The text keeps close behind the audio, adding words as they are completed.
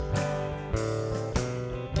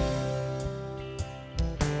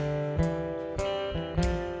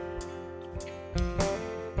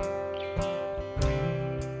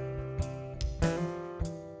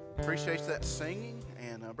got singing,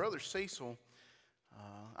 and Brother Cecil,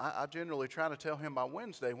 I generally try to tell him by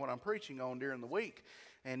Wednesday what I'm preaching on during the week.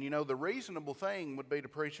 And, you know, the reasonable thing would be to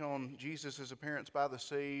preach on Jesus' appearance by the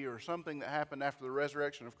sea or something that happened after the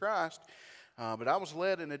resurrection of Christ. But I was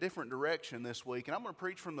led in a different direction this week, and I'm going to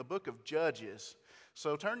preach from the book of Judges.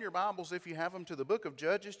 So turn your Bibles, if you have them, to the book of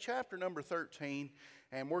Judges, chapter number 13.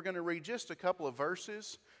 And we're going to read just a couple of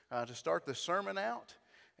verses to start the sermon out.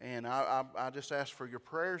 And I just ask for your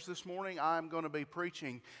prayers this morning. I'm going to be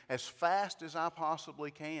preaching as fast as I possibly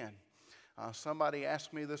can. Somebody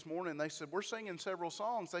asked me this morning, they said, we're singing several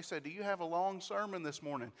songs. They said, do you have a long sermon this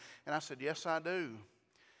morning? And I said, yes, I do.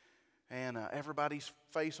 And everybody's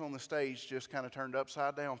face on the stage just kind of turned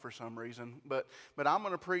upside down for some reason. But I'm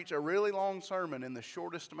going to preach a really long sermon in the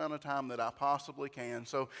shortest amount of time that I possibly can.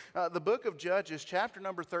 So the book of Judges, chapter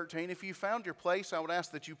number 13. If you found your place, I would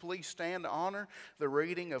ask that you please stand to honor the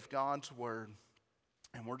reading of God's Word.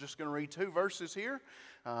 And we're just going to read two verses here,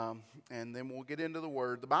 and then we'll get into the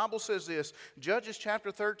Word. The Bible says this, Judges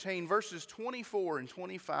chapter 13, verses 24 and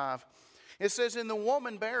 25. It says, and the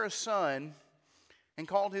woman bare a son, and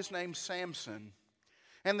called his name Samson.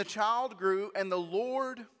 And the child grew, and the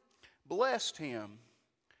Lord blessed him.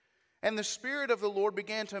 And the Spirit of the Lord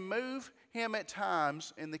began to move him at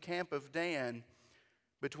times in the camp of Dan,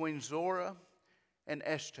 between Zorah and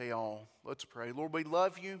Eshtaol. Let's pray. Lord, we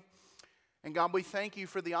love you. And God, we thank you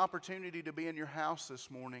for the opportunity to be in your house this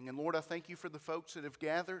morning. And Lord, I thank you for the folks that have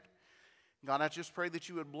gathered. God, I just pray that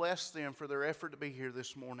you would bless them for their effort to be here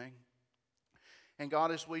this morning. And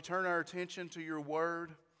God, as we turn our attention to your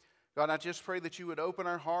word, God, I just pray that you would open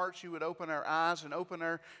our hearts, you would open our eyes, and open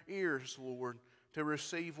our ears, Lord, to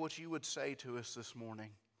receive what you would say to us this morning.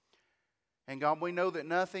 And God, we know that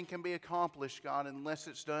nothing can be accomplished, God, unless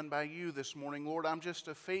it's done by you this morning. Lord, I'm just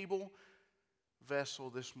a feeble vessel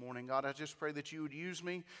this morning. God, I just pray that you would use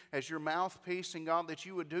me as your mouthpiece, and God, that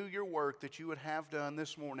you would do your work that you would have done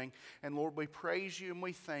this morning. And Lord, we praise you and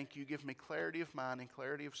we thank you. Give me clarity of mind and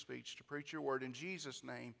clarity of speech to preach your word in Jesus'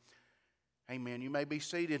 name. Amen. You may be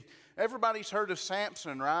seated. Everybody's heard of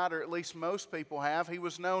Samson, right? Or at least most people have. He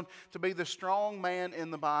was known to be the strong man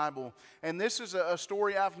in the Bible. And this is a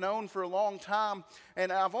story I've known for a long time.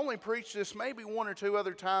 And I've only preached this maybe one or two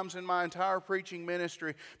other times in my entire preaching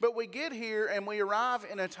ministry. But we get here and we arrive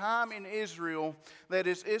in a time in Israel that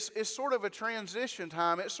is sort of a transition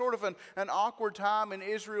time. It's sort of an awkward time in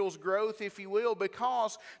Israel's growth, if you will,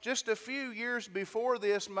 because just a few years before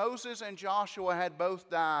this, Moses and Joshua had both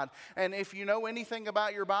died. And if you know anything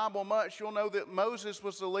about your Bible much, you'll know that Moses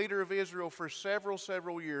was the leader of Israel for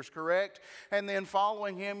several years, correct? And then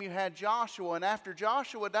following him, you had Joshua. And after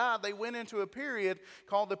Joshua died, they went into a period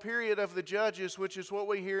called the period of the Judges, which is what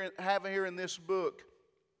we have here in this book.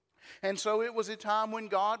 And so it was a time when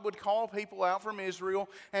God would call people out from Israel,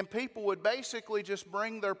 and people would basically just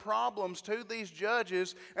bring their problems to these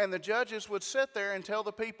judges, and the judges would sit there and tell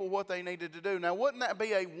the people what they needed to do. Now, wouldn't that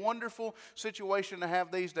be a wonderful situation to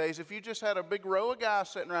have these days? If you just had a big row of guys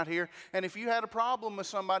sitting right here, and if you had a problem with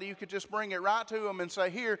somebody, you could just bring it right to them and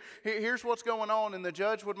say, here's what's going on, and the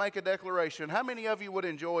judge would make a declaration. How many of you would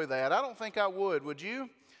enjoy that? I don't think I would you?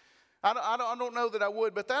 I don't know that I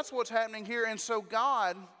would, but that's what's happening here. And so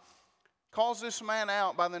God calls this man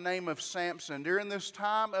out by the name of Samson during this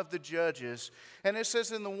time of the judges. And it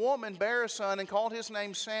says, and the woman bare a son and called his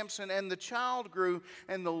name Samson, and the child grew,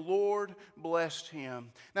 and the Lord blessed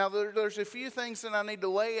him. Now, there's a few things that I need to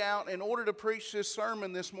lay out in order to preach this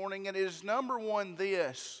sermon this morning, and it is number one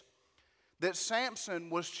this, that Samson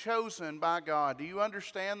was chosen by God. Do you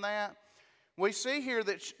understand that? We see here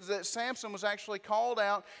that Samson was actually called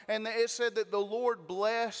out, and it said that the Lord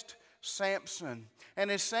blessed Samson. And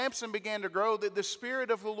as Samson began to grow, that the Spirit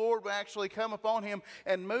of the Lord would actually come upon him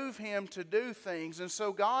and move him to do things. And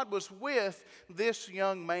so God was with this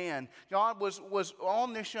young man. God was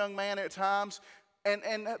on this young man at times.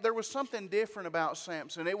 And there was something different about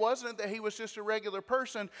Samson. It wasn't that he was just a regular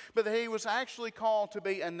person, but that he was actually called to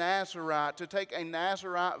be a Nazirite, to take a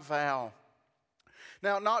Nazirite vow.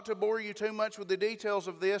 Now, not to bore you too much with the details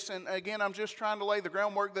of this, and again, I'm just trying to lay the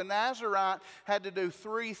groundwork. The Nazirite had to do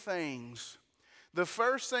three things. The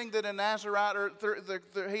first thing that a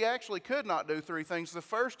Nazirite, he actually could not do three things. The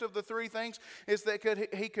first of the three things is that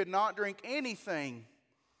he could not drink anything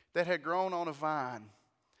that had grown on a vine.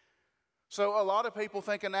 So a lot of people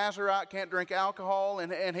think a Nazirite can't drink alcohol,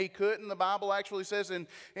 and he couldn't. The Bible actually says in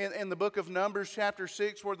the book of Numbers chapter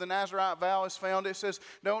 6, where the Nazirite vow is found, it says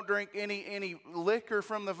don't drink any liquor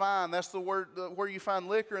from the vine. That's the word where you find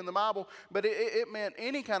liquor in the Bible. But it meant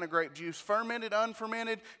any kind of grape juice, fermented,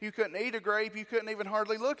 unfermented. You couldn't eat a grape. You couldn't even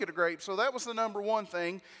hardly look at a grape. So that was the number one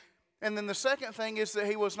thing. And then the second thing is that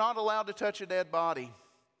he was not allowed to touch a dead body.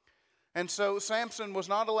 And so Samson was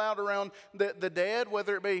not allowed around the dead,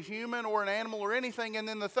 whether it be human or an animal or anything. And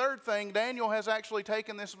then the third thing, Daniel has actually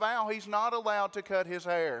taken this vow. He's not allowed to cut his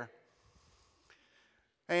hair.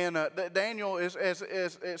 And Daniel is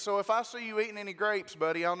so if I see you eating any grapes,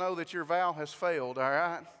 buddy, I'll know that your vow has failed, all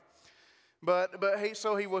right?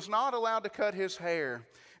 So he was not allowed to cut his hair.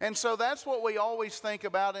 And so that's what we always think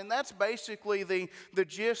about, and that's basically the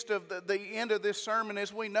gist of the end of this sermon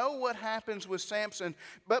is we know what happens with Samson,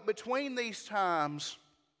 but between these times,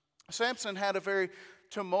 Samson had a very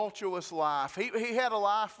tumultuous life. He had a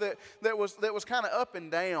life that was kind of up and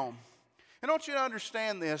down. And I want you to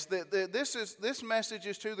understand this, that this message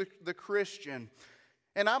is to the Christian.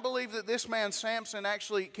 And I believe that this man Samson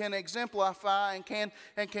actually can exemplify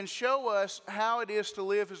and can show us how it is to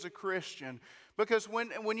live as a Christian. Because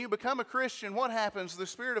when you become a Christian, what happens? The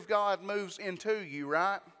Spirit of God moves into you,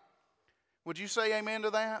 right? Would you say amen to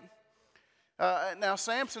that? Now,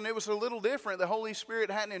 Samson, it was a little different. The Holy Spirit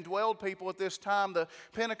hadn't indwelled people at this time. The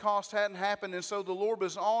Pentecost hadn't happened, and so the Lord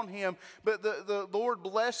was on him. But the Lord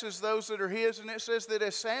blesses those that are His, and it says that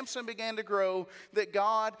as Samson began to grow, that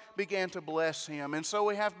God began to bless him. And so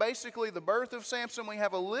we have basically the birth of Samson. We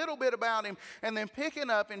have a little bit about him, and then picking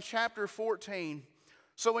up in chapter 14.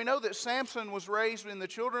 So we know that Samson was raised in the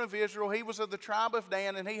children of Israel. He was of the tribe of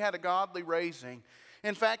Dan, and he had a godly raising.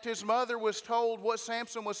 In fact, his mother was told what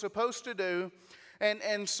Samson was supposed to do,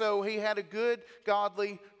 and so he had a good,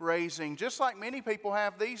 godly raising, just like many people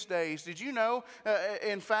have these days. Did you know,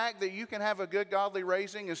 in fact, that you can have a good, godly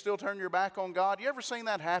raising and still turn your back on God? You ever seen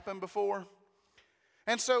that happen before?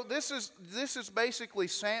 And so this is basically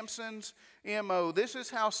Samson's MO. This is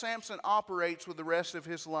how Samson operates with the rest of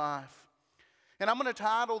his life. And I'm going to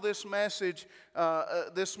title this message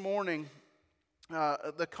this morning,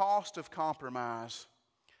 The Cost of Compromise.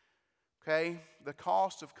 Okay? The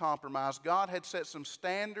cost of compromise. God had set some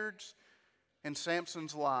standards in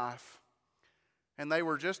Samson's life. And they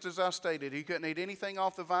were just as I stated. He couldn't eat anything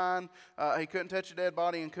off the vine. He couldn't touch a dead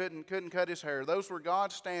body and couldn't cut his hair. Those were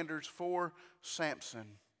God's standards for Samson.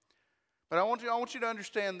 But I want you to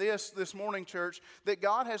understand this morning, church, that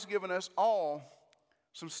God has given us all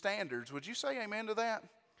some standards. Would you say amen to that?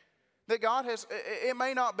 That God has, it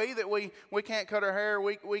may not be that we can't cut our hair,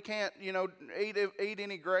 we can't, eat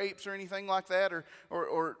any grapes or anything like that,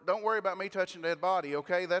 or don't worry about me touching a dead body,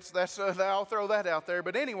 okay? That's I'll throw that out there.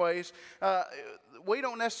 But anyways, we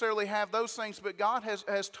don't necessarily have those things, but God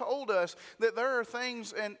has told us that there are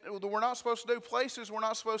things and we're not supposed to do, places we're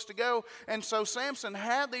not supposed to go. And so Samson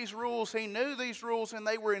had these rules, he knew these rules, and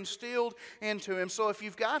they were instilled into him. So if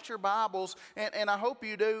you've got your Bibles, and I hope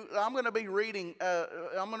you do, I'm going to be reading,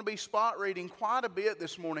 I'm going to be spot reading quite a bit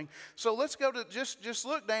this morning. So let's go to, just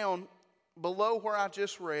look down below where I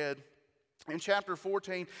just read in chapter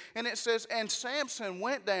 14. And it says, and Samson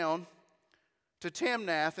went down to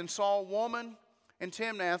Timnath and saw a woman in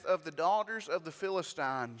Timnath of the daughters of the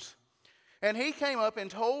Philistines. And he came up and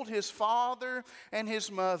told his father and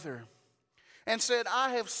his mother, and said,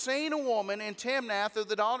 I have seen a woman in Timnath of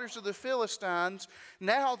the daughters of the Philistines.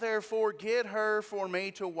 Now therefore get her for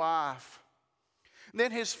me to wife.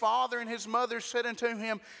 Then his father and his mother said unto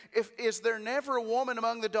him, Is there never a woman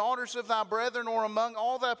among the daughters of thy brethren, or among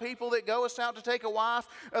all thy people, that goest out to take a wife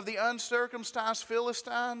of the uncircumcised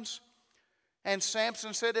Philistines? And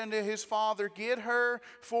Samson said unto his father, Get her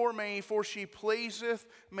for me, for she pleaseth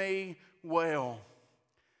me well.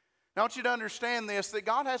 Now I want you to understand this, that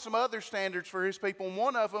God has some other standards for His people. And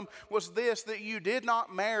one of them was this, that you did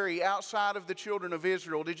not marry outside of the children of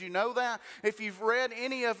Israel. Did you know that? If you've read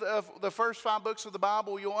any of the first 5 books of the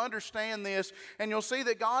Bible, you'll understand this. And you'll see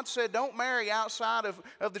that God said, don't marry outside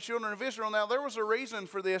of the children of Israel. Now there was a reason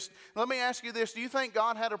for this. Let me ask you this. Do you think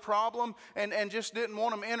God had a problem and just didn't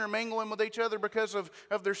want them intermingling with each other because of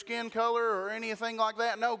their skin color or anything like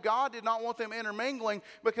that? No, God did not want them intermingling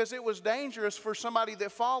because it was dangerous for somebody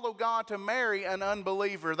that followed God to marry an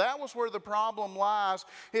unbeliever. That was where the problem lies,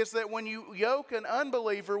 is that when you yoke an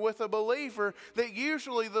unbeliever with a believer, that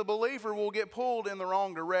usually the believer will get pulled in the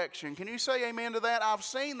wrong direction. Can you say amen to that? I've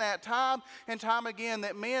seen that time and time again,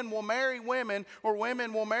 that men will marry women or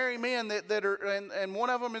women will marry men that are, and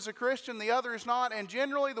one of them is a Christian, the other is not, and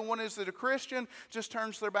generally the one is that a Christian just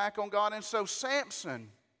turns their back on God. And so Samson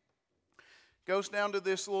goes down to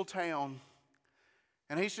this little town,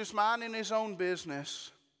 and he's just minding his own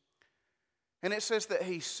business. And it says that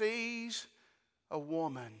he sees a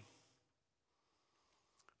woman.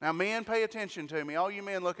 Now, men, pay attention to me. All you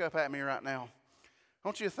men, look up at me right now. I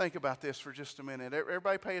want you to think about this for just a minute.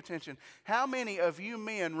 Everybody pay attention. How many of you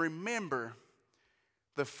men remember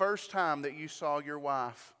the first time that you saw your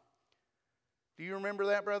wife? Do you remember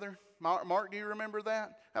that, brother? Mark, do you remember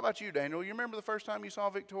that? How about you, Daniel? You remember the first time you saw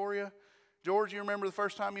Victoria? George, you remember the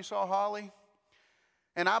first time you saw Holly?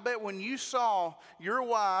 And I bet when you saw your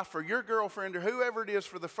wife or your girlfriend or whoever it is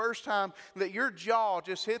for the first time, that your jaw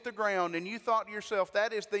just hit the ground and you thought to yourself,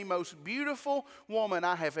 that is the most beautiful woman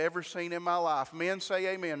I have ever seen in my life. Men, say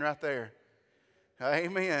amen right there.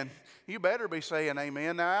 Amen. You better be saying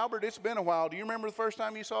amen. Now, Albert, it's been a while. Do you remember the first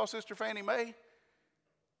time you saw Sister Fannie Mae?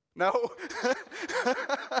 No?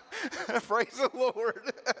 Praise the Lord.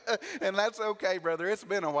 And that's okay, brother. It's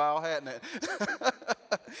been a while, hasn't it?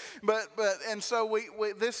 And so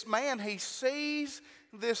this man, he sees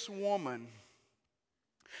this woman.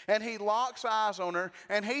 And he locks eyes on her,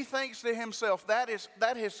 and he thinks to himself, that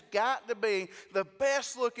has got to be the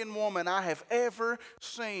best looking woman I have ever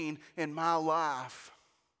seen in my life.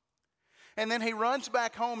 And then he runs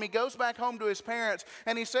back home. He goes back home to his parents,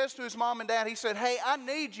 and he says to his mom and dad, he said, hey, I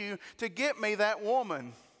need you to get me that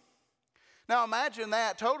woman. Now imagine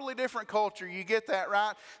that, totally different culture. You get that,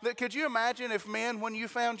 right? Could you imagine if men, when you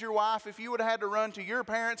found your wife, if you would have had to run to your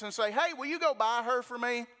parents and say, hey, will you go buy her for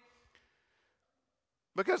me?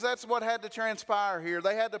 Because that's what had to transpire here.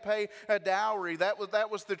 They had to pay a dowry. That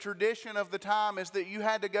was the tradition of the time, is that you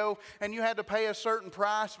had to go and you had to pay a certain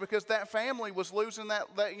price because that family was losing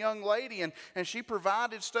that young lady. And she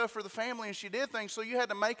provided stuff for the family and she did things. So you had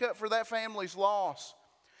to make up for that family's loss.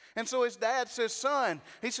 And so his dad says, son,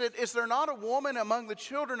 he said, is there not a woman among the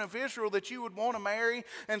children of Israel that you would want to marry?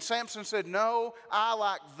 And Samson said, no, I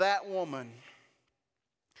like that woman.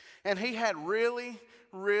 And he had really,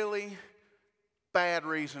 really bad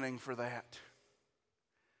reasoning for that.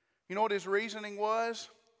 You know what his reasoning was?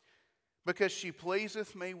 Because she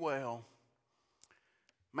pleaseth me well.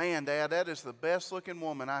 Man, Dad, that is the best looking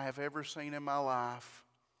woman I have ever seen in my life.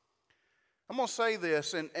 I'm going to say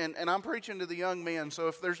this, and I'm preaching to the young men. So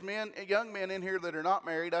if there's young men in here that are not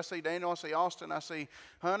married, I see Daniel, I see Austin, I see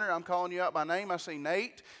Hunter. I'm calling you out by name. I see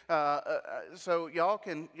Nate. So y'all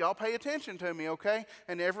pay attention to me, okay?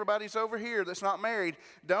 And everybody's over here that's not married.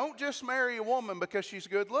 Don't just marry a woman because she's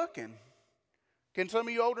good looking. Can some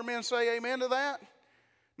of you older men say amen to that?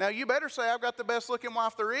 Now, you better say, I've got the best looking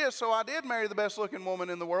wife there is, so I did marry the best looking woman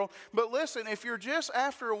in the world. But listen, if you're just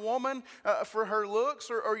after a woman for her looks,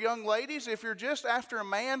 or young ladies, if you're just after a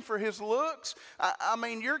man for his looks, I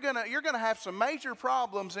mean, you're gonna have some major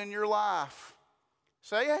problems in your life.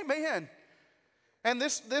 Say amen. And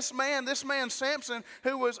this man Samson,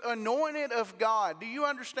 who was anointed of God, do you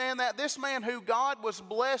understand that? This man who God was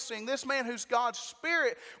blessing, this man whose God's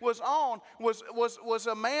Spirit was on, was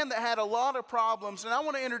a man that had a lot of problems. And I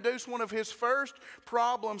want to introduce one of his first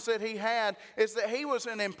problems that he had, is that he was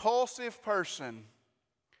an impulsive person.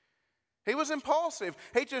 He was impulsive.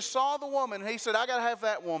 He just saw the woman, and he said, I got to have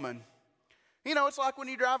that woman. You know, it's like when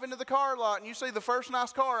you drive into the car lot and you see the first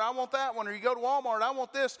nice car, I want that one. Or you go to Walmart, I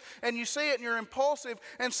want this. And you see it and you're impulsive.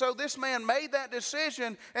 And so this man made that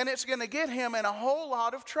decision, and it's going to get him in a whole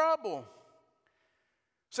lot of trouble.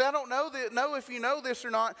 See, I don't know if you know this or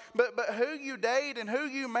not, but who you date and who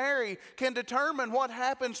you marry can determine what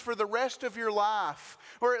happens for the rest of your life,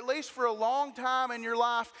 or at least for a long time in your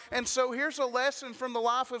life. And so here's a lesson from the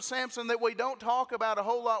life of Samson that we don't talk about a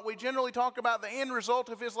whole lot. We generally talk about the end result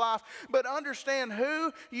of his life, but understand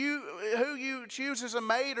who you choose as a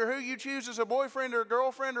mate, or who you choose as a boyfriend or a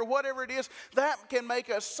girlfriend or whatever it is, that can make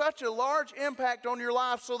such a large impact on your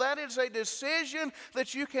life. So that is a decision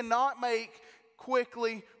that you cannot make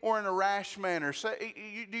quickly or in a rash manner. So,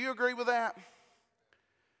 do you agree with that?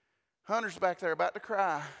 Hunter's back there about to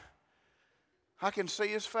cry. I can see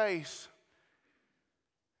his face.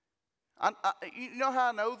 You know how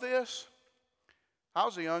I know this? I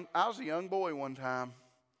was a young boy one time.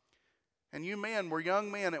 And you men were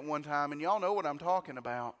young men at one time, and y'all know what I'm talking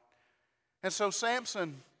about. And so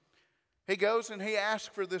Samson, he goes and he asks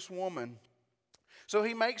for this woman. So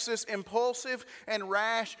he makes this impulsive and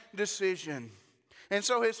rash decision. And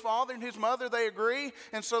so his father and his mother, they agree.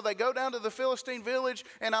 And so they go down to the Philistine village.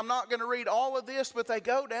 And I'm not going to read all of this, but they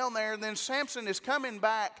go down there. And then Samson is coming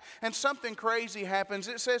back, and something crazy happens.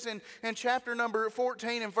 It says in chapter number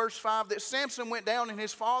 14 and verse 5 that Samson went down, and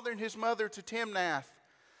his father and his mother, to Timnath,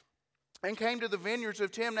 and came to the vineyards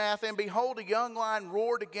of Timnath, and behold, a young lion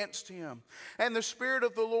roared against him. And the Spirit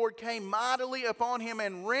of the Lord came mightily upon him,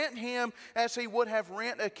 and rent him as he would have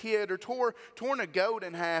rent a kid, or torn a goat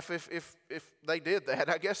in half, if they did that.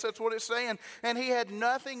 I guess that's what it's saying. And he had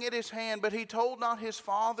nothing in his hand, but he told not his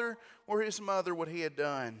father or his mother what he had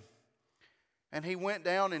done. And he went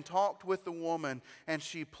down and talked with the woman, and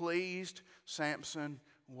she pleased Samson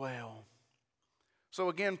well. So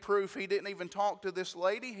again, proof he didn't even talk to this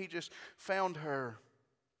lady. He just found her.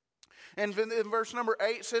 And in verse number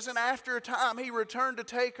 8 it says, and after a time he returned to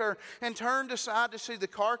take her, and turned aside to see the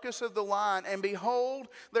carcass of the lion. And behold,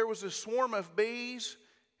 there was a swarm of bees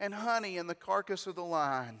and honey in the carcass of the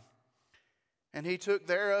lion. And he took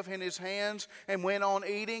thereof in his hands, and went on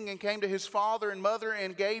eating, and came to his father and mother,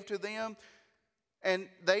 and gave to them. And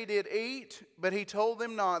they did eat, but he told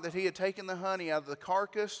them not that he had taken the honey out of the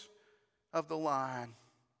carcass of the lion.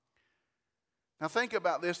 Now think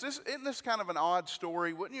about this. Isn't this kind of an odd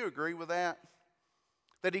story? Wouldn't you agree with that?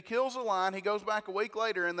 That he kills a lion, he goes back a week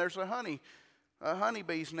later, and there's a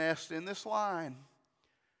honeybee's nest in this lion.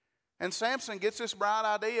 And Samson gets this bright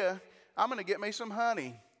idea, I'm going to get me some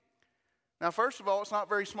honey. Now, first of all, it's not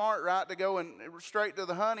very smart, right, to go and straight to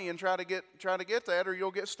the honey and try to get that, or you'll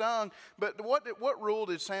get stung. But what rule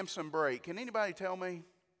did Samson break? Can anybody tell me?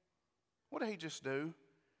 What did he just do?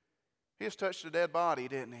 He just touched a dead body,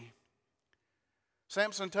 didn't he?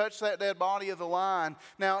 Samson touched that dead body of the lion.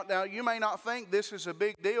 Now you may not think this is a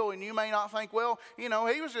big deal, and you may not think, well, he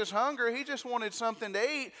was just hungry. He just wanted something to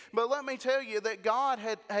eat. But let me tell you that God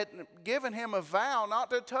had given him a vow not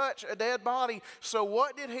to touch a dead body. So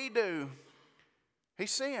what did he do? He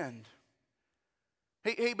sinned.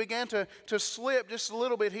 He began to slip just a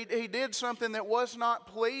little bit. He did something that was not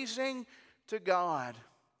pleasing to God.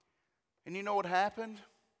 And you know what happened?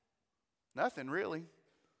 Nothing really.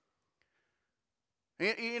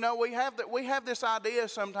 We have this idea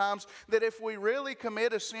sometimes that if we really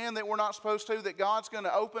commit a sin that we're not supposed to, that God's going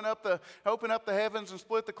to open up the heavens and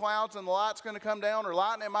split the clouds, and the light's going to come down, or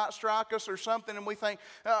lightning might strike us or something, and we think,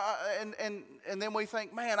 and then we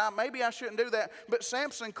think, man, maybe I shouldn't do that. But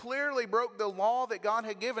Samson clearly broke the law that God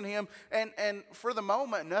had given him, and for the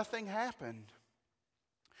moment, nothing happened.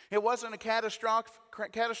 It wasn't a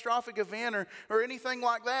catastrophic event or anything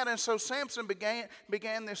like that. And so Samson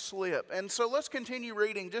began this slip. And so let's continue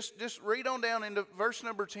reading. Just read on down into verse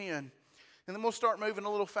number 10. And then we'll start moving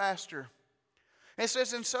a little faster. It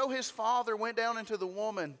says, and so his father went down into the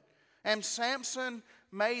woman, and Samson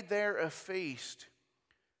made there a feast,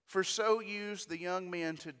 for so used the young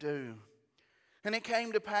men to do. And it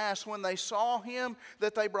came to pass when they saw him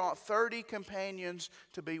that they brought 30 companions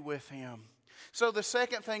to be with him. So the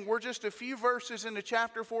second thing, we're just a few verses into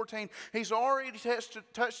chapter 14. He's already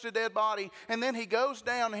touched a dead body, and then he goes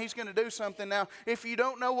down and he's going to do something. Now, if you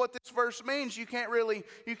don't know what this verse means, you can't really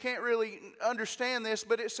understand this,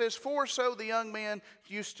 but it says, for so the young men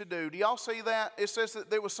used to do. Do y'all see that? It says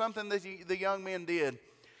that there was something that the young men did.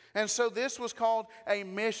 And so this was called a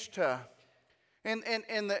mishtah. In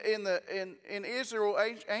Israel,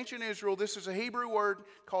 ancient Israel, this is a Hebrew word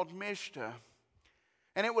called mishtah.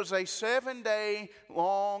 And it was a 7-day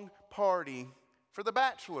long party for the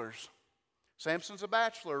bachelors. Samson's a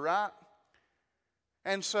bachelor, right?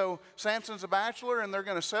 And so Samson's a bachelor, and they're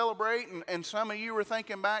going to celebrate. And some of you were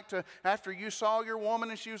thinking back to after you saw your woman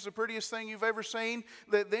and she was the prettiest thing you've ever seen,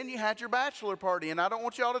 that then you had your bachelor party. And I don't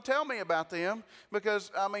want y'all to tell me about them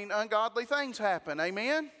because, ungodly things happen.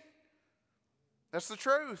 Amen? That's the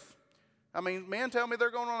truth. Men tell me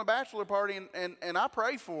they're going on a bachelor party, and I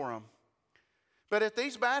pray for them. But at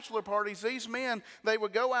these bachelor parties, these men, they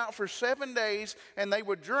would go out for 7 days and they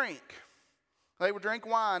would drink. They would drink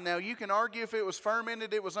wine. Now, you can argue if it was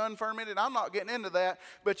fermented, it was unfermented. I'm not getting into that.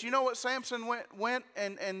 But you know what Samson went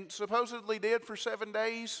and supposedly did for 7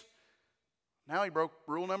 days? Now he broke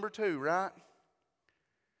rule number 2, right?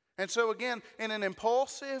 And so again, in an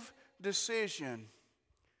impulsive decision,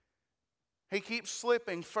 he keeps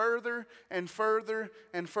slipping further and further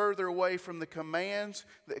and further away from the commands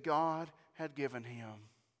that God had given him.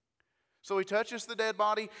 So he touches the dead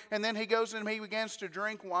body, and then he goes and he begins to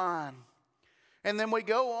drink wine. And then we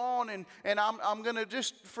go on, and I'm going to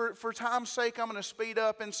just, for time's sake, I'm going to speed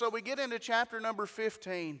up. And so we get into chapter number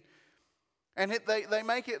 15. And they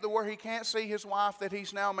make it to where he can't see his wife that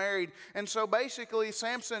he's now married. And so basically,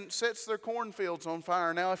 Samson sets their cornfields on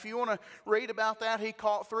fire. Now, if you want to read about that, he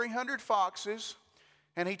caught 300 foxes,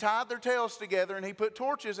 and he tied their tails together, and he put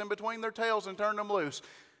torches in between their tails and turned them loose.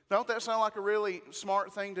 Don't that sound like a really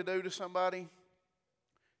smart thing to do to somebody?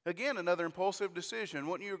 Again, another impulsive decision.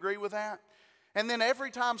 Wouldn't you agree with that? And then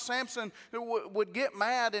every time Samson would get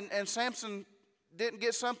mad and Samson didn't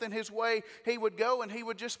get something his way, he would go and he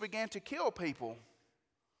would just begin to kill people.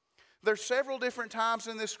 There's several different times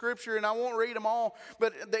in this scripture, and I won't read them all,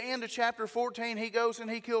 but at the end of chapter 14, he goes and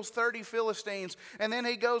he kills 30 Philistines, and then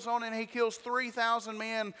he goes on and he kills 3,000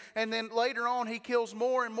 men, and then later on he kills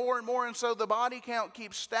more and more and more, and so the body count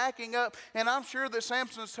keeps stacking up, and I'm sure that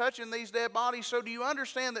Samson's touching these dead bodies. So do you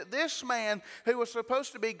understand that this man, who was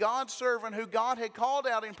supposed to be God's servant, who God had called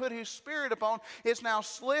out and put his spirit upon, is now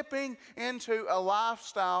slipping into a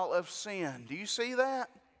lifestyle of sin? Do you see that?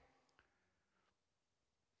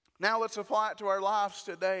 Now let's apply it to our lives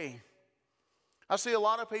today. I see a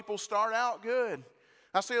lot of people start out good.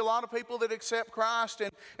 I see a lot of people that accept Christ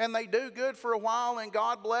and they do good for a while, and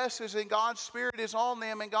God blesses and God's Spirit is on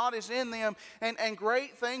them and God is in them, and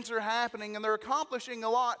great things are happening and they're accomplishing a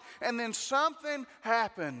lot, and then something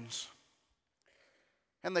happens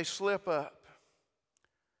and they slip up.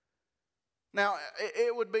 Now,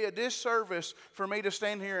 it would be a disservice for me to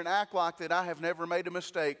stand here and act like that I have never made a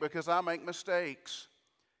mistake, because I make mistakes.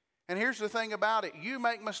 And here's the thing about it. You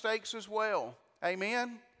make mistakes as well.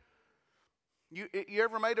 Amen? You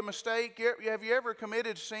ever made a mistake? Have you ever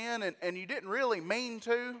committed sin and you didn't really mean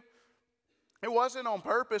to? It wasn't on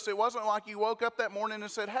purpose. It wasn't like you woke up that morning and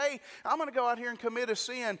said, hey, I'm going to go out here and commit a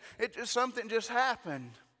sin. Something just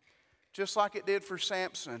happened, just like it did for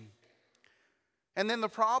Samson. And then the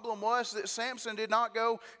problem was that Samson did not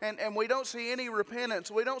go, and we don't see any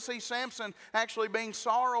repentance. We don't see Samson actually being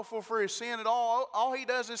sorrowful for his sin at all. All he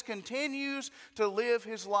does is continues to live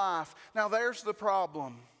his life. Now there's the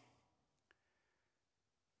problem.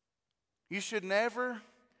 You should never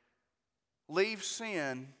leave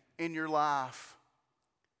sin in your life.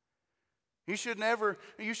 You should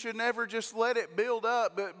never just let it build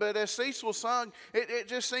up. But as Cecil sung, it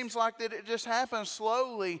just seems like that it just happens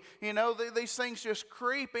slowly. You know, these things just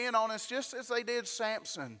creep in on us, just as they did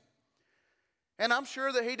Samson. And I'm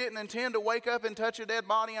sure that he didn't intend to wake up and touch a dead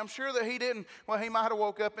body. I'm sure that he didn't. Well, he might have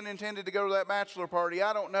woke up and intended to go to that bachelor party.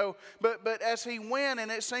 I don't know. But as he went,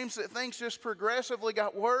 and it seems that things just progressively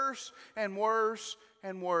got worse and worse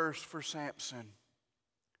and worse for Samson.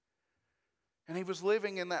 And he was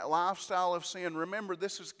living in that lifestyle of sin. Remember,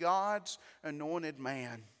 this is God's anointed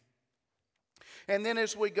man. And then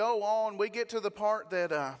as we go on, we get to the part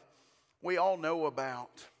that we all know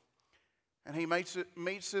about. And he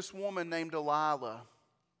meets this woman named Delilah.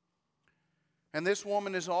 And this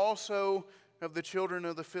woman is also of the children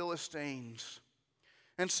of the Philistines.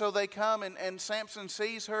 And so they come, and Samson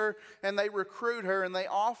sees her, and they recruit her, and they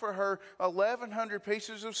offer her 1,100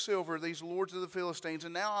 pieces of silver, these lords of the Philistines.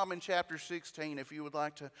 And now I'm in chapter 16, if you would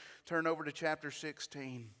like to turn over to chapter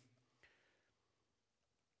 16.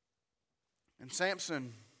 And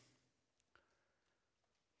Samson,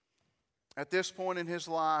 at this point in his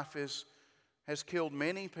life, has killed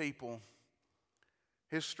many people.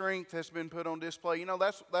 His strength has been put on display. You know,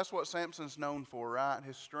 that's what Samson's known for, right?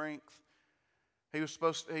 His strength. He was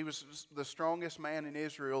the strongest man in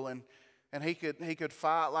Israel, and he could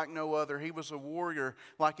fight like no other. He was a warrior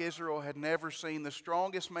like Israel had never seen. The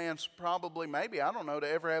strongest man probably, maybe, I don't know, to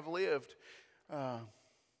ever have lived. And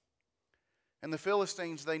the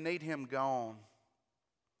Philistines, they need him gone.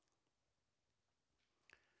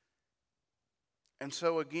 And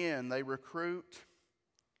so again, they recruit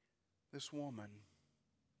this woman.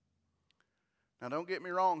 Now don't get me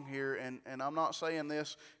wrong here, and I'm not saying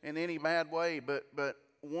this in any bad way, but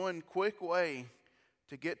one quick way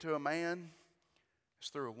to get to a man is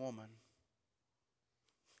through a woman.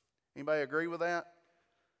 Anybody agree with that?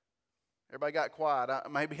 Everybody got quiet.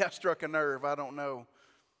 Maybe I struck a nerve, I don't know.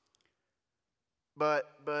 But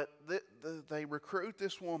they recruit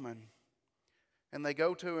this woman, and they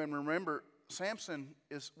go to, and remember, Samson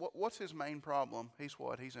is, what's his main problem? He's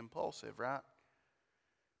what? He's impulsive, right?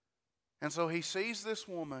 And so he sees this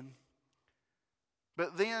woman,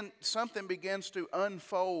 but then something begins to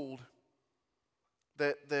unfold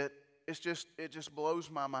that it just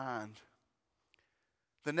blows my mind.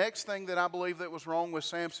 The next thing that I believe that was wrong with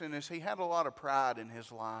Samson is he had a lot of pride in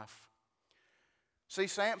his life. See,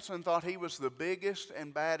 Samson thought he was the biggest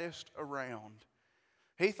and baddest around.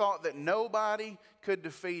 He thought that nobody could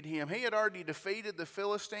defeat him. He had already defeated the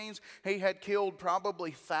Philistines. He had killed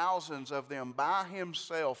probably thousands of them by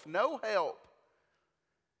himself. No help.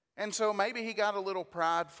 And so maybe he got a little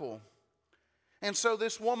prideful. And so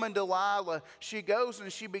this woman, Delilah, she goes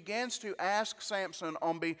and she begins to ask Samson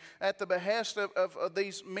at the behest of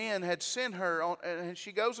these men had sent her. And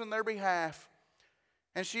she goes in their behalf.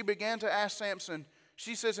 And she began to ask Samson.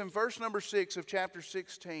 She says in verse number 6 of chapter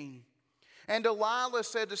 16, and Delilah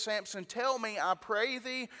said to Samson, tell me, I pray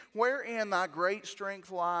thee, wherein thy great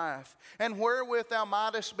strength lieth, and wherewith thou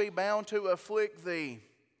mightest be bound to afflict thee.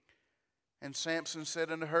 And Samson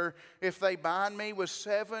said unto her, if they bind me with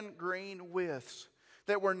 7 green withs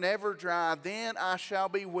that were never dry, then I shall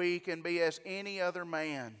be weak and be as any other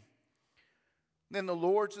man. Then the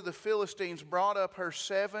lords of the Philistines brought up her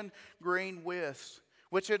 7 green withs,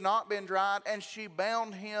 which had not been dried, and she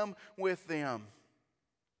bound him with them.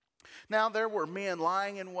 Now there were men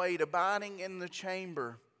lying in wait, abiding in the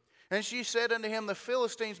chamber. And she said unto him, the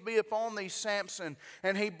Philistines be upon thee, Samson.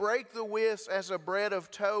 And he brake the withs as a bread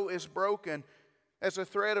of tow is broken. as a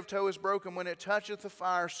thread of tow is broken when it toucheth the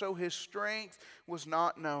fire, so his strength was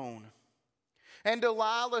not known. And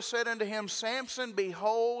Delilah said unto him, Samson,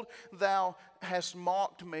 behold, thou hast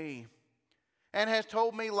mocked me, and hast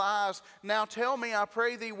told me lies. Now tell me, I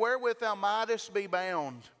pray thee, wherewith thou mightest be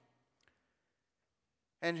bound.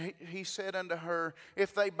 And he said unto her,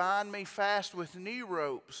 If they bind me fast with new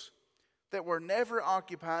ropes that were never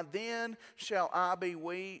occupied, then shall I be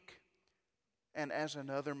weak and as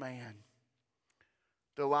another man.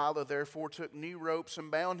 Delilah therefore took new ropes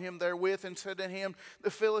and bound him therewith, and said unto him,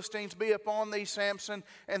 The Philistines be upon thee, Samson.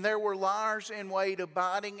 And there were liars in wait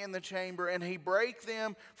abiding in the chamber, and he brake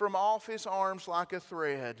them from off his arms like a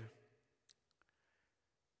thread.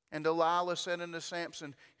 And Delilah said unto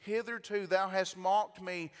Samson, Hitherto thou hast mocked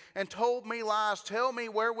me, and told me lies. Tell me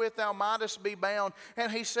wherewith thou mightest be bound.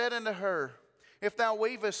 And he said unto her, If thou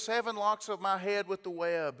weavest 7 locks of my head with the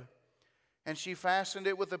web. And she fastened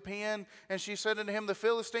it with a pin, and she said unto him, The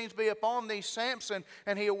Philistines be upon thee, Samson.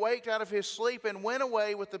 And he awaked out of his sleep, and went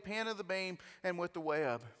away with the pin of the beam and with the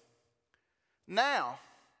web. Now,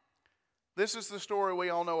 this is the story we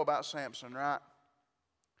all know about Samson, right?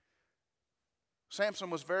 Samson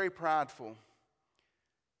was very prideful.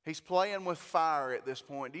 He's playing with fire at this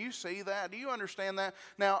point. Do you see that? Do you understand that?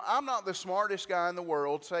 Now, I'm not the smartest guy in the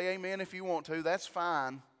world. Say amen if you want to. That's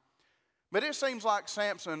fine. But it seems like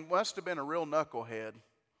Samson must have been a real knucklehead.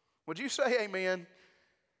 Would you say amen?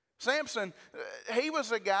 Samson, he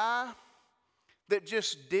was a guy that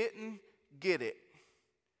just didn't get it.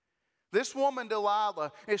 This woman,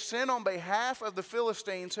 Delilah, is sent on behalf of the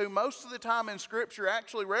Philistines, who most of the time in Scripture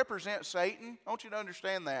actually represent Satan. I want you to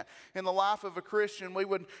understand that. In the life of a Christian, we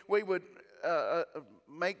would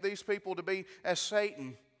make these people to be as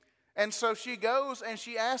Satan. And so she goes and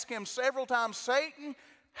she asks him several times, Satan,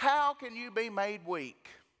 how can you be made weak?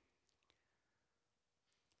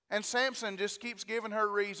 And Samson just keeps giving her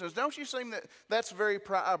reasons. Don't you think that that's a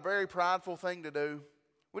very prideful thing to do?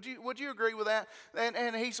 Would you agree with that?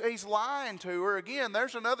 And he's lying to her. Again,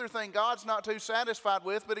 there's another thing God's not too satisfied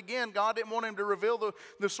with. But again, God didn't want him to reveal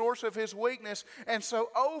the source of his weakness. And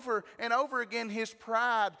so over and over again, his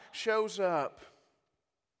pride shows up.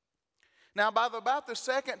 Now, by about the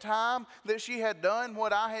second time that she had done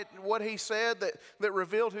what he said that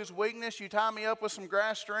revealed his weakness, you tie me up with some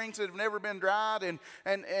grass strings that have never been dried,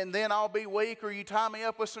 and then I'll be weak, or you tie me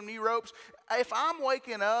up with some new ropes. If I'm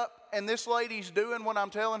waking up and this lady's doing what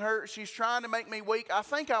I'm telling her, she's trying to make me weak, I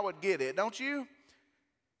think I would get it, don't you?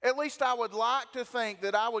 At least I would like to think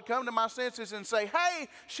that I would come to my senses and say, hey,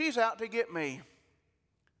 she's out to get me.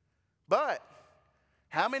 But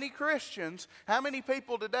how many Christians, how many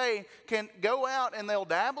people today can go out and they'll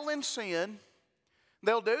dabble in sin,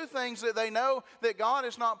 they'll do things that they know that God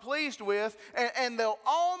is not pleased with, and they'll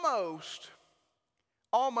almost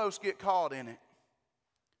get caught in it.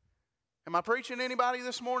 Am I preaching to anybody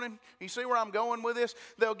this morning? You see where I'm going with this?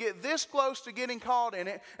 They'll get this close to getting caught in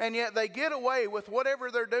it, and yet they get away with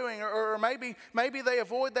whatever they're doing, or maybe they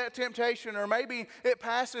avoid that temptation, or maybe it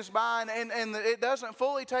passes by and it doesn't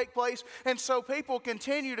fully take place, and so people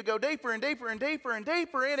continue to go deeper and deeper and deeper and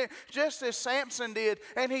deeper in it, just as Samson did.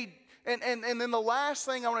 And then the last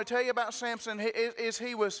thing I want to tell you about Samson is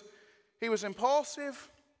he was impulsive,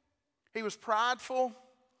 he was prideful.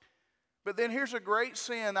 But then here's a great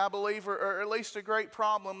sin, I believe, or at least a great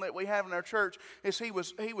problem that we have in our church, is he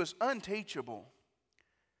was unteachable.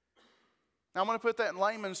 Now I'm going to put that in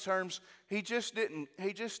layman's terms. He just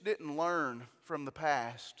didn't learn from the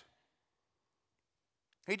past.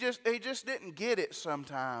 He just didn't get it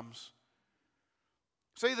sometimes.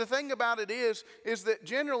 See, the thing about it is that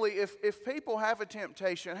generally if people have a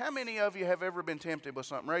temptation, how many of you have ever been tempted with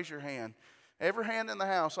something? Raise your hand. Every hand in the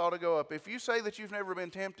house ought to go up. If you say that you've never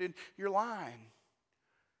been tempted, you're lying.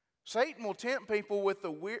 Satan will tempt people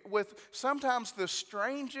with sometimes the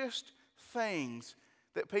strangest things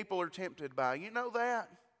that people are tempted by. You know that?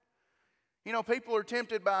 You know, people are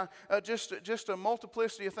tempted by just a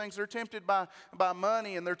multiplicity of things. They're tempted by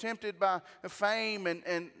money, and they're tempted by fame.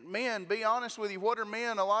 And men, be honest with you, what are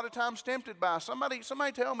men a lot of times tempted by? Somebody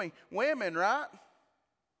tell me. Women, right?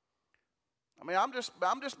 I mean, I'm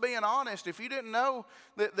just being honest. If you didn't know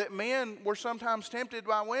that men were sometimes tempted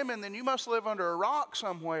by women, then you must live under a rock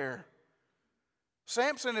somewhere.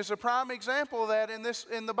 Samson is a prime example of that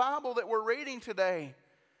in the Bible that we're reading today.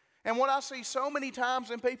 And what I see so many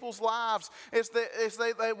times in people's lives is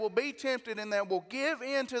that they will be tempted, and they will give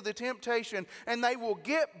in to the temptation, and they will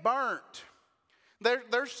get burnt.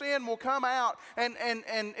 Their sin will come out, and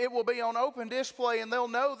it will be on open display, and they'll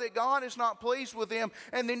know that God is not pleased with them.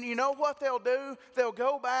 And then you know what they'll do? They'll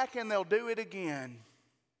go back and they'll do it again.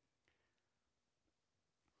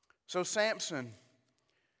 So Samson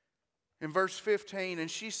In verse 15,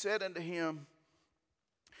 and she said unto him,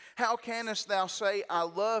 How canst thou say, I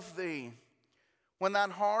love thee, when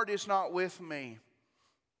thine heart is not with me?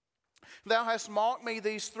 Thou hast mocked me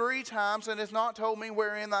these 3 times, and hast not told me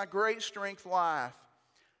wherein thy great strength lieth.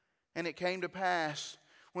 And it came to pass,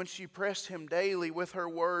 when she pressed him daily with her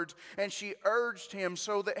words, and she urged him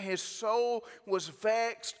so that his soul was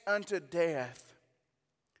vexed unto death,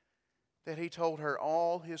 that he told her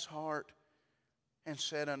all his heart, and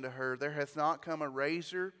said unto her, There hath not come a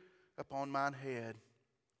razor upon mine head.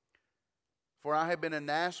 For I have been a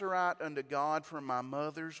Nazarite unto God from my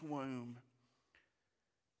mother's womb.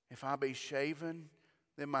 If I be shaven,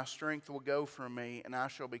 then my strength will go from me, and I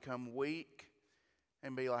shall become weak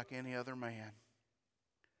and be like any other man.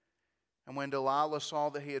 And when Delilah saw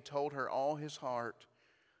that he had told her all his heart,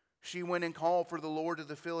 she went and called for the Lord of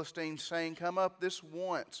the Philistines, saying, Come up this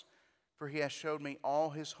once, for he hath showed me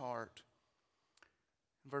all his heart.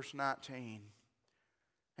 Verse 19,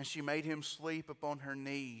 and she made him sleep upon her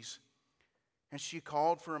knees. And she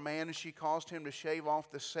called for a man, and she caused him to shave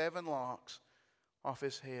off the 7 locks off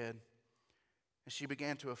his head. And she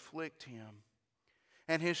began to afflict him,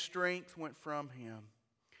 and his strength went from him.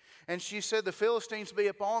 And she said, The Philistines be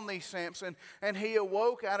upon thee, Samson. And he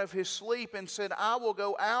awoke out of his sleep and said, I will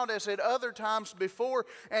go out as at other times before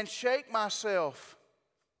and shake myself.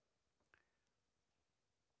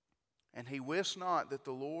 And he wist not that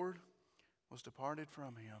the Lord was departed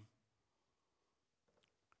from him.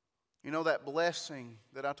 You know that blessing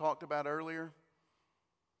that I talked about earlier?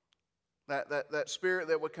 That spirit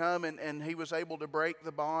that would come and he was able to break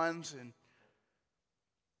the bonds.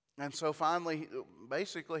 And so finally,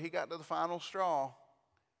 basically, he got to the final straw.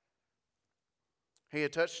 He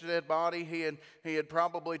had touched a dead body. He had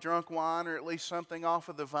probably drunk wine or at least something off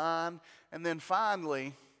of the vine. And then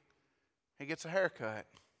finally, he gets a haircut.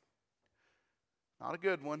 Not a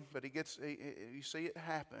good one, but you see it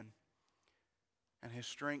happen. And his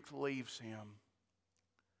strength leaves him.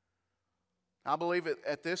 I believe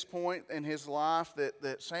at this point in his life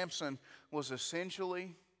that Samson was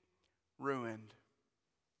essentially ruined.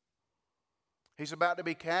 He's about to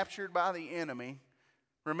be captured by the enemy.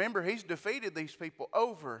 Remember, he's defeated these people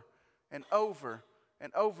over and over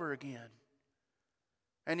and over again.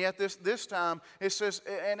 And yet this time, it says,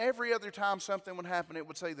 and every other time something would happen, it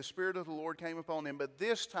would say the Spirit of the Lord came upon him. But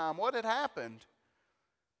this time, what had happened?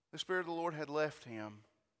 The Spirit of the Lord had left him.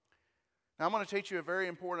 Now, I'm going to teach you a very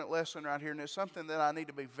important lesson right here, and it's something that I need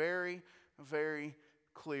to be very, very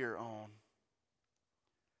clear on.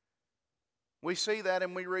 We see that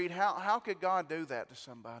and we read, how could God do that to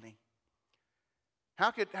somebody?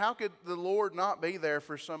 How could the Lord not be there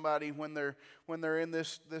for somebody when they're in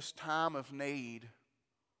this time of need?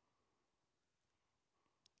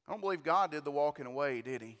 I don't believe God did the walking away,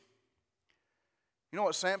 did he? You know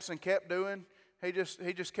what Samson kept doing? He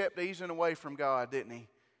just kept easing away from God, didn't he?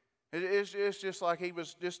 It's just like he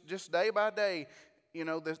was just day by day, you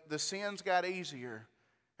know, the sins got easier.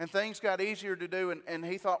 And things got easier to do. And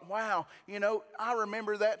he thought, wow, you know, I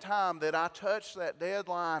remember that time that I touched that dead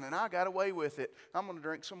line and I got away with it. I'm going to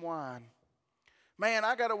drink some wine. Man,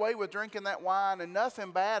 I got away with drinking that wine and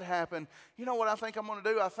nothing bad happened. You know what I think I'm going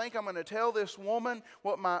to do? I think I'm going to tell this woman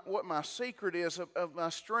what my secret is of my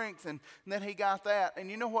strength. And then he got that. And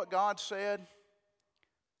you know what God said?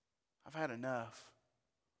 I've had enough.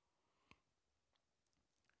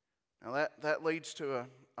 Now that leads to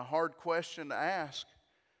a hard question to ask.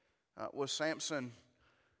 Was Samson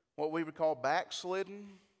what we would call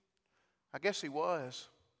backslidden? I guess he was.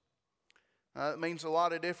 It means a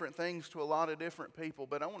lot of different things to a lot of different people,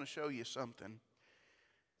 but I want to show you something.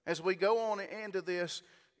 As we go on into this,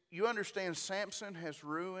 you understand Samson has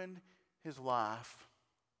ruined his life.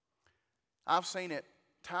 I've seen it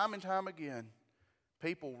time and time again.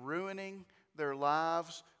 People ruining their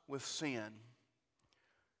lives with sin.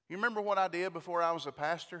 You remember what I did before I was a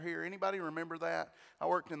pastor here? Anybody remember that? I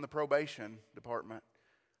worked in the probation department.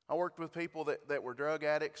 I worked with people that were drug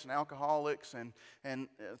addicts and alcoholics and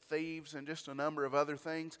thieves and just a number of other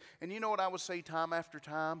things. And you know what I would say time after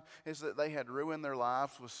time is that they had ruined their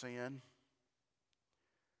lives with sin.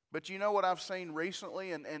 But you know what I've seen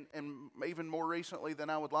recently and even more recently than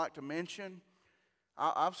I would like to mention?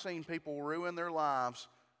 I've seen people ruin their lives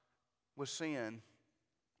with sin.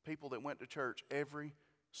 People that went to church every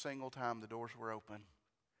single time the doors were open.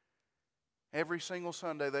 Every single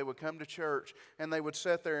Sunday they would come to church and they would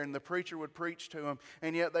sit there and the preacher would preach to them,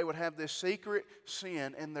 and yet they would have this secret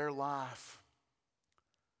sin in their life.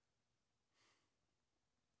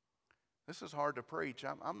 This is hard to preach.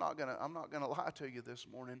 I'm not gonna lie to you this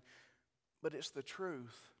morning, but it's the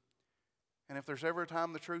truth. And if there's ever a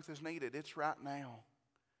time the truth is needed, it's right now.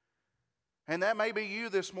 And that may be you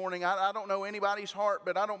this morning. I don't know anybody's heart,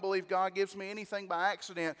 but I don't believe God gives me anything by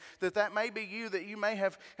accident. That may be you, that you may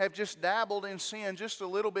have just dabbled in sin just a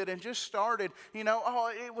little bit and just started,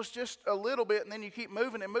 it was just a little bit, and then you keep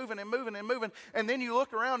moving and moving and moving and moving. And then you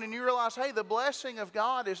look around and you realize, hey, the blessing of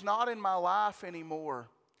God is not in my life anymore.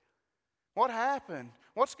 What happened?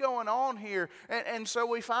 What's going on here? And so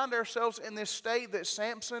we find ourselves in this state that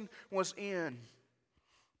Samson was in.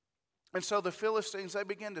 And so the Philistines, they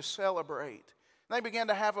begin to celebrate. They begin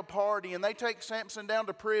to have a party, and they take Samson down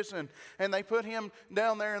to prison, and they put him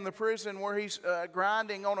down there in the prison where he's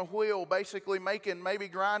grinding on a wheel, basically maybe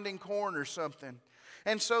grinding corn or something.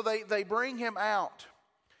 And so they bring him out.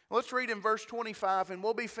 Let's read in verse 25, and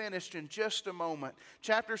we'll be finished in just a moment.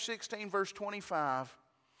 Chapter 16, verse 25.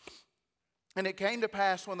 And it came to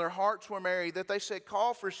pass when their hearts were merry that they said,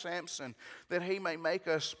 call for Samson that he may make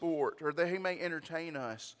us sport, or that he may entertain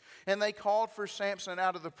us. And they called for Samson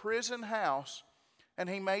out of the prison house, and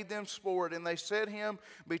he made them sport, and they set him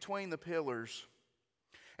between the pillars.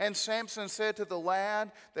 And Samson said to the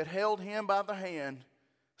lad that held him by the hand,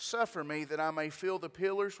 suffer me that I may feel the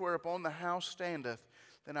pillars whereupon the house standeth,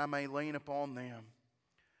 that I may lean upon them.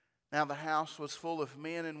 Now the house was full of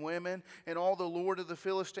men and women, and all the lord of the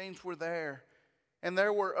Philistines were there. And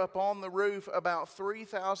there were upon the roof about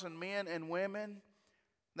 3,000 men and women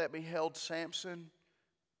that beheld Samson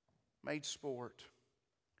made sport.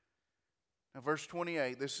 Now verse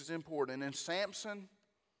 28, this is important. And Samson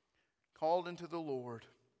called unto the Lord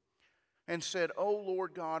and said, O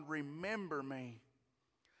Lord God, remember me,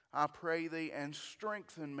 I pray thee, and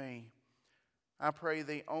strengthen me, I pray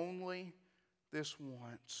thee only this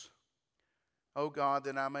once. O God,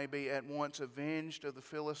 that I may be at once avenged of the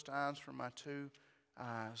Philistines from my two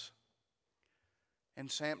eyes. And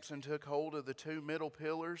Samson took hold of the two middle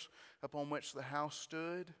pillars upon which the house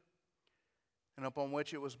stood, and upon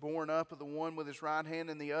which it was borne up, of the one with his right hand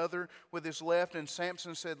and the other with his left. And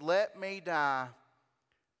Samson said, let me die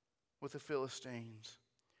with the Philistines.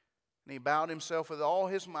 And he bowed himself with all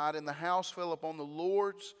his might, and the house fell upon the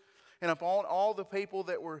lords and upon all the people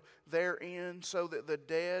that were therein, so that the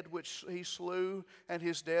dead which he slew and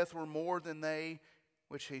his death were more than they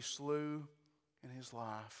which he slew in his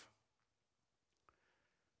life.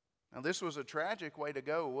 Now this was a tragic way to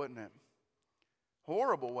go, wasn't it?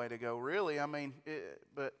 Horrible way to go, really.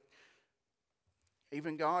 But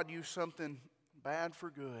even God used something bad for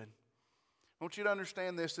good. I want you to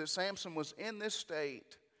understand this, that Samson was in this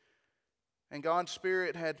state, and God's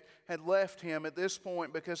Spirit had left him at this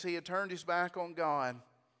point because he had turned his back on God.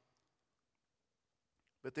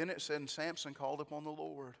 But then it said, Samson called upon the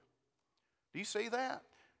Lord. Do you see that?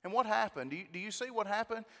 And what happened? Do you see what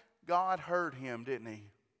happened? God heard him, didn't he?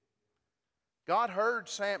 God heard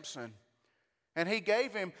Samson, and he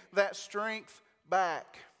gave him that strength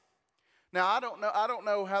back. Now, I don't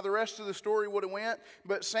know how the rest of the story would have went,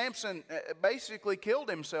 but Samson basically killed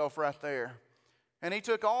himself right there. And he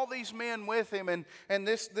took all these men with him, and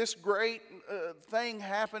this great thing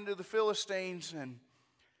happened to the Philistines.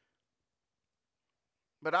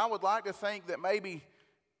 But I would like to think that maybe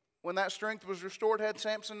when that strength was restored, had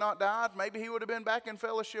Samson not died, maybe he would have been back in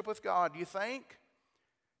fellowship with God. Do you think?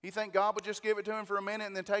 You think God would just give it to him for a minute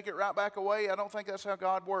and then take it right back away? I don't think that's how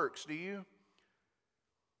God works, do you?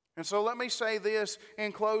 And so let me say this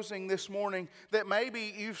in closing this morning, that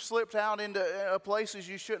maybe you've slipped out into places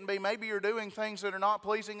you shouldn't be. Maybe you're doing things that are not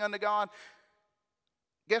pleasing unto God.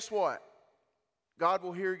 Guess what? God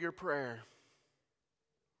will hear your prayer.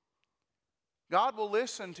 God will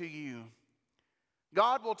listen to you.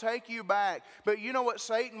 God will take you back. But you know what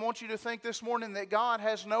Satan wants you to think this morning? That God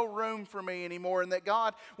has no room for me anymore, and that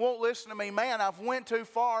God won't listen to me. Man, I've went too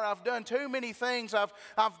far. I've done too many things.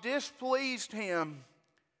 I've displeased Him.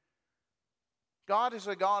 God is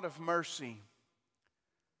a God of mercy.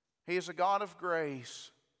 He is a God of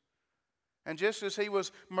grace. And just as He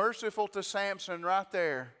was merciful to Samson right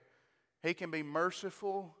there, He can be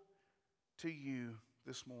merciful to you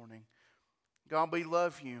this morning. God, we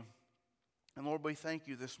love you. And Lord, we thank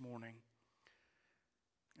you this morning.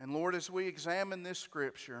 And Lord, as we examine this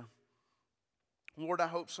scripture, Lord, I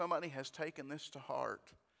hope somebody has taken this to heart.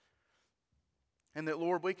 And that,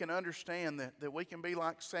 Lord, we can understand that we can be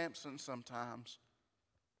like Samson sometimes.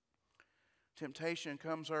 Temptation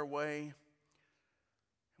comes our way,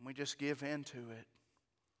 and we just give in to it.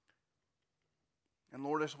 And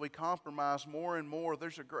Lord, as we compromise more and more,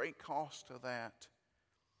 there's a great cost to that.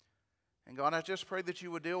 And God, I just pray that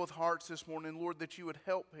you would deal with hearts this morning, Lord, that you would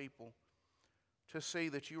help people to see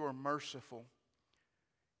that you are merciful.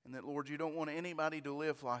 And that, Lord, you don't want anybody to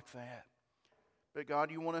live like that. But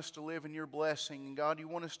God, you want us to live in your blessing. And God, you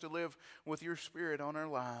want us to live with your Spirit on our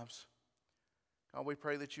lives. God, we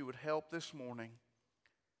pray that you would help this morning.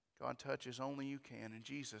 God, touch as only you can. In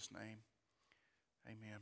Jesus' name, amen.